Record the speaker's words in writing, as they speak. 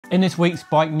In this week's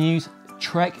bike news,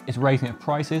 Trek is raising its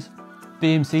prices,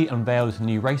 BMC unveils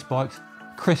new race bikes,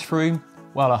 Chris Froome,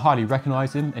 well I highly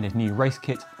recognise him in his new race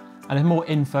kit, and there's more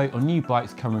info on new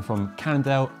bikes coming from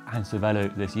Cannondale and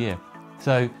Cervelo this year.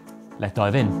 So let's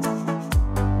dive in.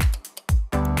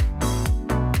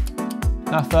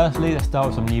 Now firstly, let's start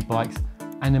with some new bikes,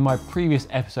 and in my previous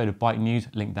episode of bike news,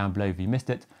 link down below if you missed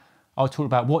it, I'll talk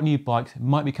about what new bikes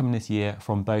might be coming this year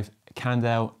from both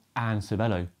Cannondale and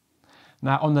Cervelo.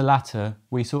 Now on the latter,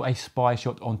 we saw a spy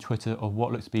shot on Twitter of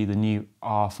what looks to be the new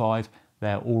R5,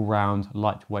 their all-round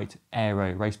lightweight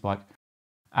aero race bike.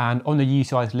 And on the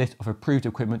UCI's list of approved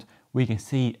equipment, we can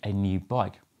see a new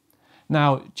bike.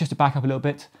 Now, just to back up a little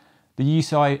bit, the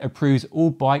UCI approves all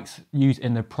bikes used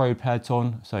in the Pro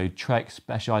Peloton, so Trek,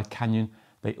 Specialized, Canyon,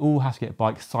 they all have to get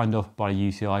bikes signed off by the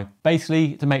UCI,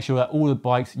 basically to make sure that all the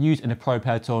bikes used in the Pro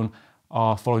Peloton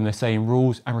are following the same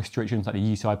rules and restrictions that the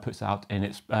UCI puts out in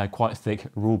its quite thick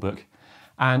rule book.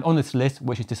 And on this list,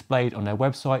 which is displayed on their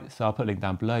website, so I'll put a link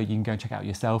down below, you can go and check it out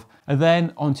yourself. And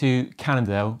then onto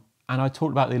Cannondale, and I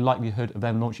talked about the likelihood of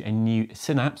them launching a new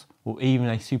Synapse or even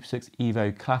a SuperSix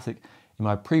Evo Classic in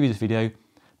my previous video,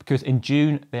 because in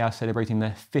June they are celebrating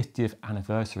their 50th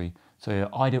anniversary, so an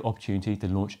ideal opportunity to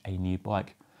launch a new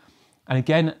bike. And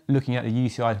again, looking at the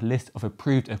UCI's list of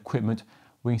approved equipment,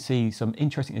 we can see some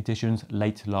interesting additions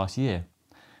late last year.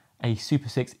 A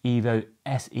SuperSix Evo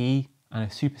SE and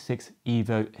a SuperSix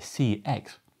Evo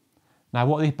CX. Now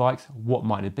what are these bikes? What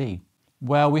might it be?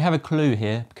 Well, we have a clue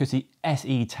here because the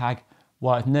SE tag,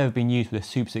 while it's never been used with a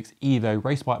SuperSix Evo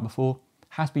race bike before,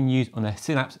 has been used on their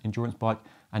Synapse endurance bike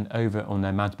and over on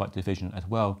their mountain bike division as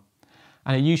well.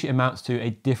 And it usually amounts to a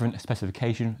different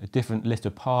specification, a different list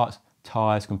of parts,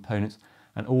 tyres, components,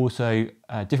 and also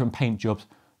different paint jobs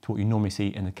to what you normally see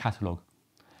in the catalogue.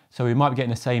 So we might be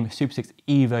getting the same SuperSix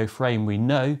Evo frame we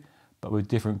know, but with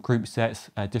different group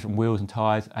sets, different wheels and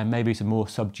tyres, and maybe some more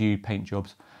subdued paint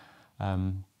jobs.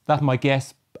 That's my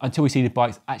guess. Until we see the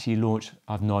bikes actually launch,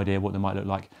 I have no idea what they might look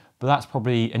like, but that's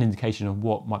probably an indication of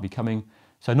what might be coming.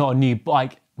 So not a new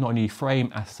bike, not a new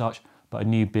frame as such, but a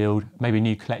new build, maybe a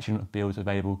new collection of builds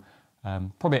available,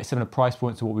 probably at similar price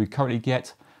points to what we currently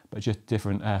get, but just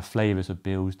different flavours of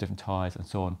builds, different tyres and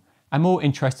so on. And more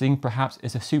interesting, perhaps,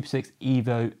 is a SuperSix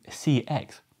Evo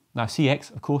CX. Now,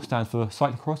 CX, of course, stands for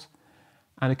cyclocross,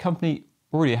 and the company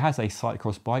already has a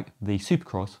cyclocross bike, the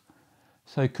Supercross.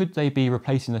 So could they be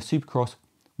replacing the Supercross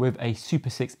with a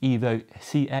SuperSix Evo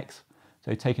CX?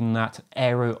 So taking that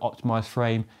aero-optimised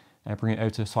frame and bringing it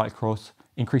over to cyclocross,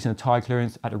 increasing the tyre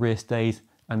clearance at the rear stays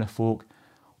and the fork?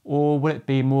 Or will it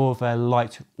be more of a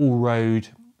light all-road,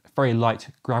 very light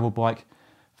gravel bike,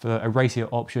 for a racier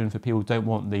option for people who don't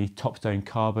want the Topstone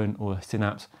Carbon or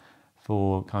Synapse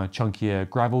for kind of chunkier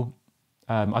gravel?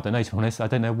 I don't know, to be honest. I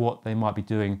don't know what they might be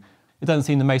doing. It doesn't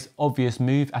seem the most obvious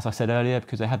move, as I said earlier,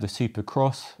 because they have the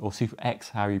Supercross, or Super X,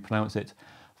 however you pronounce it,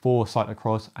 for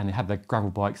cyclocross, and they have their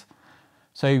gravel bikes.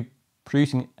 So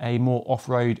producing a more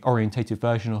off-road orientated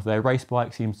version of their race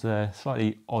bike seems a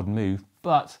slightly odd move,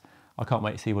 but I can't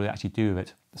wait to see what they actually do with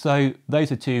it. So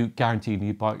those are two guaranteed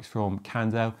new bikes from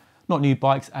Cannondale. Not new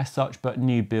bikes as such, but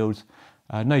new builds.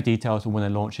 No details on when they're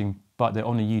launching, but they're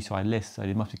on the UCI list, so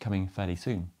they must be coming fairly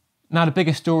soon. Now the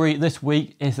biggest story this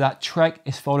week is that Trek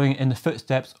is following in the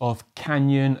footsteps of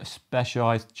Canyon,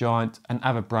 Specialized, Giant and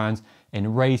other brands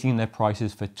in raising their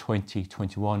prices for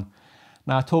 2021.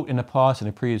 Now I talked in the past in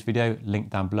a previous video, link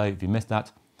down below if you missed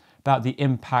that, about the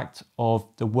impact of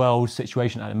the world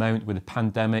situation at the moment with the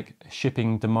pandemic,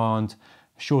 shipping demand,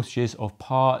 shortages of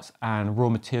parts and raw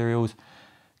materials,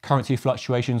 currency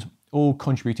fluctuations, all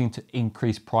contributing to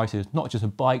increased prices, not just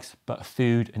of bikes, but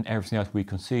food and everything else we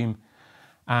consume.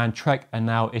 And Trek are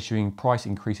now issuing price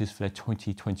increases for their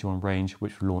 2021 range,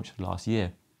 which launched last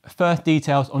year. First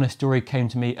details on this story came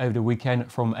to me over the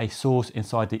weekend from a source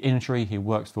inside the industry who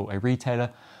works for a retailer.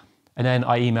 And then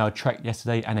I emailed Trek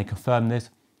yesterday and they confirmed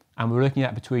this. And we're looking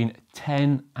at between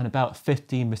 10 and about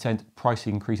 15% price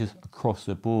increases across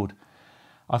the board.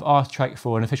 I've asked Trek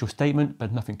for an official statement,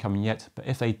 but nothing coming yet. But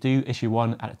if they do issue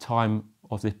one at the time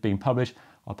of this being published,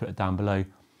 I'll put it down below.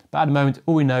 But at the moment,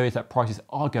 all we know is that prices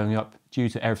are going up due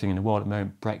to everything in the world at the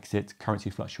moment, Brexit, currency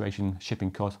fluctuation,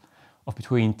 shipping costs of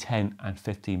between 10 and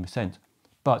 15%.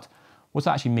 But what's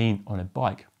that actually mean on a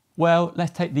bike? Well,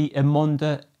 let's take the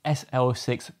Emonda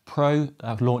SL6 Pro that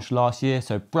was launched last year.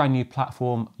 So brand new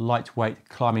platform, lightweight,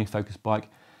 climbing focused bike.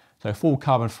 So full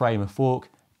carbon frame and fork,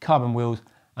 carbon wheels,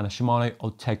 and a Shimano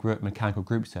Ultegra mechanical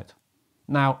group set.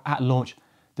 Now at launch,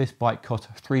 this bike cost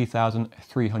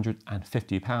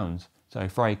 £3,350, so a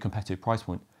very competitive price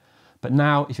point. But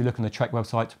now, if you look on the Trek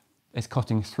website, it's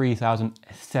costing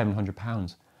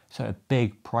 £3,700. so a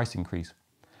big price increase.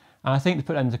 And I think to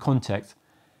put that into context,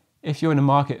 if you're in the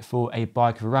market for a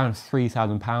bike of around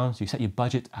 £3,000, you set your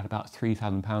budget at about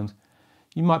 £3,000,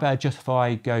 you might be able to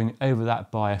justify going over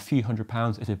that by a few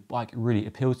 £100s if the bike really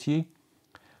appeals to you.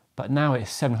 But now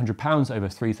it's £700 over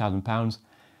 £3,000. It's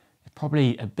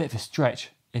probably a bit of a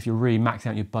stretch if you're really maxing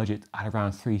out your budget at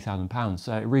around £3,000.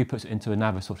 So it really puts it into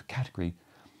another sort of category.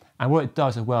 And what it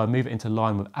does as well, move it into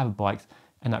line with other bikes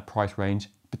in that price range,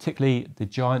 particularly the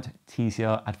Giant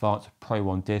TCR Advanced Pro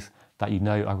 1 disc that you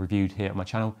know I reviewed here on my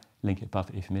channel. Link it above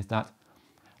if you missed that.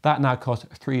 That now costs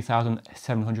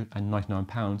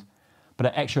 £3,799, but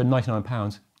an extra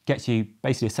 £99 gets you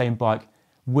basically the same bike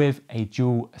with a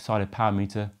dual-sided power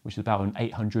meter, which is about an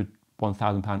 £800,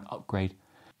 £1,000 upgrade.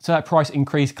 So that price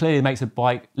increase clearly makes the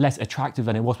bike less attractive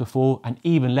than it was before, and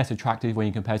even less attractive when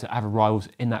you compare to other rivals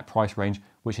in that price range,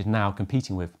 which is now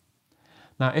competing with.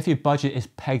 Now, if your budget is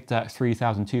pegged at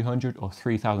 3,200 or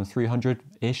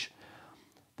 3,300-ish,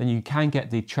 then you can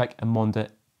get the Trek Emonda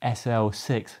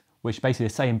SL6, which is basically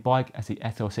the same bike as the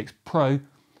SL6 Pro,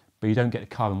 but you don't get the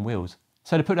carbon wheels.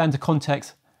 So to put that into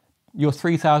context, your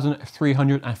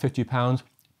 £3,350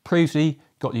 previously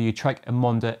got the Trek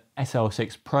Emonda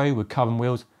SL6 Pro with carbon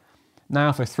wheels.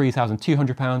 Now for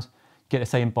 £3,200, get the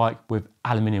same bike with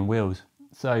aluminium wheels.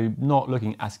 So not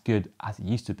looking as good as it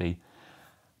used to be.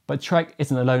 But Trek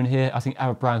isn't alone here. I think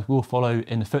other brands will follow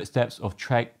in the footsteps of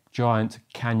Trek, Giant,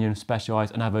 Canyon,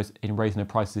 Specialized and others in raising their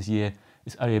prices this year.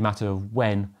 It's only a matter of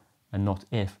when and not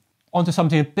if. On to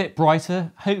something a bit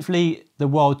brighter. Hopefully the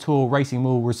World Tour racing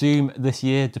will resume this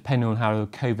year, depending on how the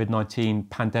COVID-19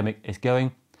 pandemic is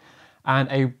going. And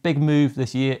a big move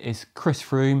this year is Chris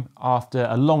Froome, after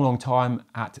a long time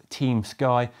at Team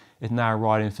Sky, is now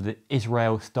riding for the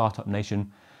Israel Startup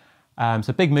Nation.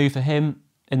 So big move for him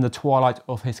in the twilight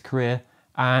of his career,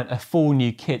 and a full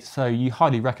new kit, so you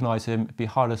hardly recognise him. It'd be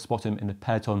harder to spot him in the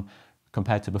peloton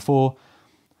compared to before.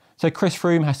 So Chris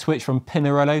Froome has switched from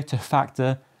Pinarello to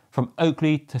Factor, from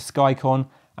Oakley to Skycon,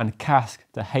 and Casque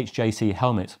to HJC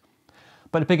helmet.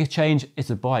 But the biggest change is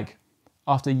the bike.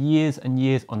 After years and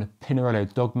years on the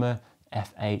Pinarello Dogma,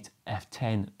 F8,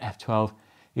 F10, F12,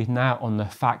 he's now on the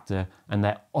Factor and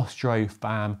their Ostro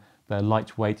Fam, their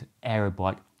lightweight aero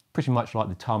bike, pretty much like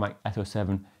the Tarmac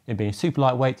SL7 in being super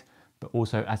lightweight, but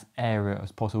also as aero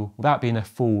as possible without being a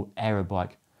full aero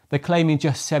bike. They're claiming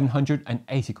just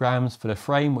 780 grams for the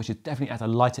frame, which is definitely at the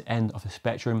lighter end of the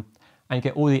spectrum, and you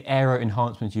get all the aero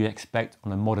enhancements you'd expect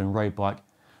on a modern road bike.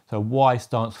 So a wide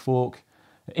stance fork,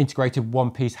 integrated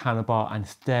one-piece handlebar and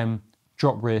stem,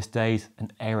 drop rear stays,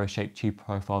 and aero-shaped tube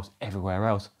profiles everywhere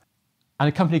else. And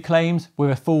the company claims,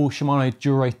 with a full Shimano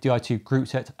Dura-Race Di2 group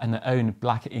set and their own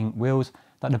black ink wheels,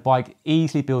 that the bike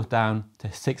easily builds down to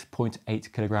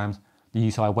 6.8 kilograms, the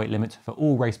UCI weight limit for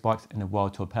all race bikes in the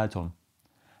World Tour peloton.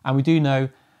 And we do know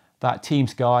that Team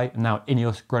Sky, and now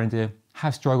Ineos Grenadier,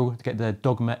 have struggled to get their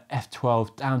Dogma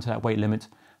F12 down to that weight limit,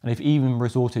 and they've even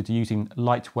resorted to using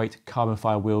lightweight carbon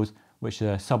fiber wheels, which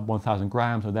are sub 1,000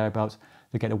 grams or thereabouts,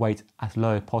 to get the weight as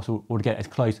low as possible, or to get as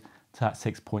close to that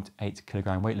 6.8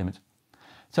 kilogram weight limit.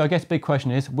 So I guess the big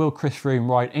question is, will Chris Froome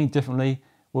ride any differently?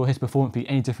 Will his performance be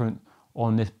any different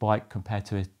on this bike compared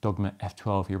to his Dogma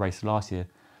F12 he raced last year?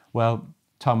 Well,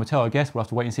 time will tell, I guess. We'll have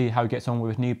to wait and see how he gets on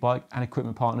with his new bike and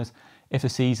equipment partners if the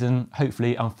season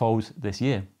hopefully unfolds this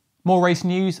year. More race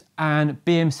news, and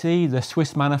BMC, the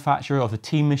Swiss manufacturer of the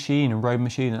Team Machine and Road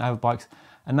Machine and other bikes,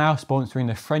 are now sponsoring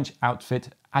the French outfit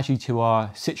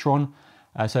AG2R Citroën.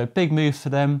 So a big move for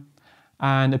them,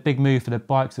 and a big move for the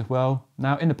bikes as well.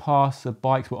 Now in the past, the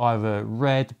bikes were either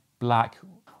red, black,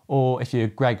 or if you're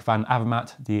Greg van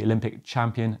Avermaet, the Olympic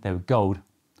champion, they were gold.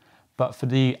 But for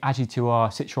the AG2R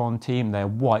Citroën team, they're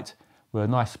white with a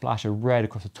nice splash of red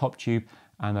across the top tube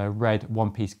and a red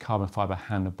one-piece carbon fibre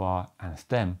handlebar and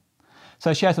stem. So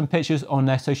I shared some pictures on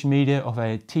their social media of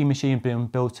a Team Machine being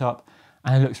built up,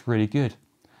 and it looks really good.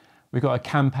 We've got a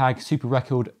Campag Super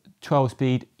Record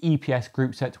 12-speed EPS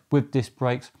group set with disc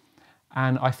brakes,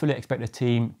 and I fully expect the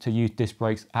team to use disc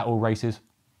brakes at all races.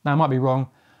 Now I might be wrong,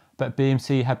 but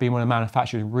BMC have been one of the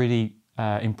manufacturers really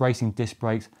embracing disc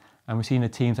brakes, and we've seen the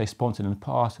teams they sponsored in the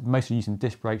past mostly using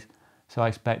disc brakes, so I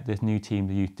expect this new team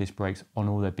to use disc brakes on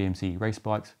all their BMC race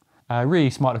bikes.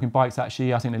 Really smart looking bikes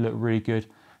actually. I think they look really good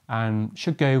and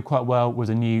should go quite well with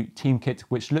a new team kit,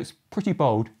 which looks pretty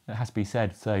bold, it has to be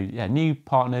said. So yeah, new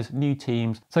partners, new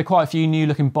teams. So quite a few new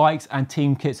looking bikes and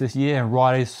team kits this year, and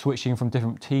riders switching from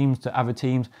different teams to other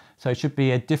teams. So it should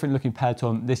be a different looking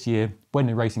peloton this year when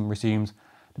the racing resumes.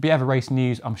 There'll be other race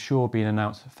news, I'm sure, being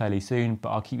announced fairly soon, but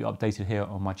I'll keep you updated here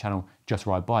on my channel, Just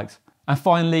Ride Bikes. And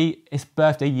finally, it's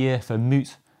birthday year for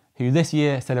Moots, who this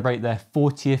year celebrate their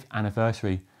 40th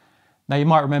anniversary. Now you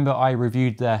might remember I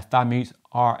reviewed their Moots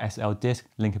RSL disc,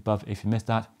 link above if you missed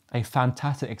that. A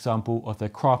fantastic example of their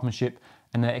craftsmanship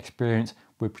and their experience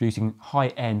with producing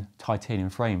high-end titanium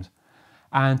frames.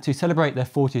 And to celebrate their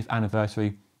 40th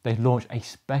anniversary, they've launched a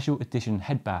special edition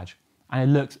head badge. And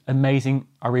it looks amazing,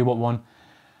 I really want one.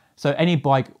 So any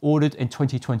bike ordered in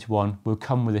 2021 will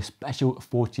come with a special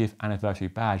 40th anniversary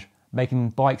badge,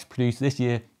 making bikes produced this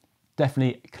year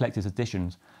definitely collector's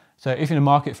editions. So if you're in the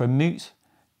market for a Moots,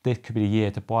 this could be the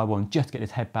year to buy one just to get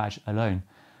this head badge alone.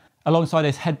 Alongside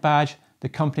this head badge, the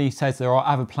company says there are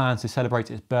other plans to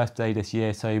celebrate its birthday this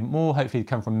year, so more hopefully to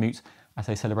come from Moots as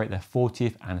they celebrate their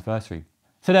 40th anniversary.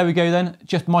 So there we go then,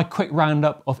 just my quick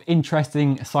roundup of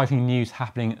interesting cycling news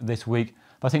happening this week.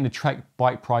 But I think the Trek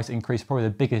bike price increase is probably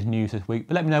the biggest news this week.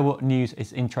 But let me know what news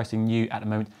is interesting you at the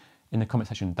moment in the comment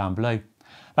section down below.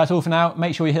 That's all for now.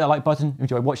 Make sure you hit that like button if you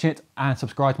enjoy watching it and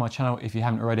subscribe to my channel if you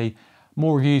haven't already.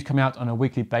 More reviews coming out on a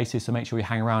weekly basis, so make sure you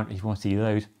hang around if you want to see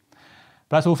those.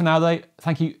 But that's all for now though.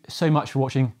 Thank you so much for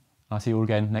watching. I'll see you all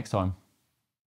again next time.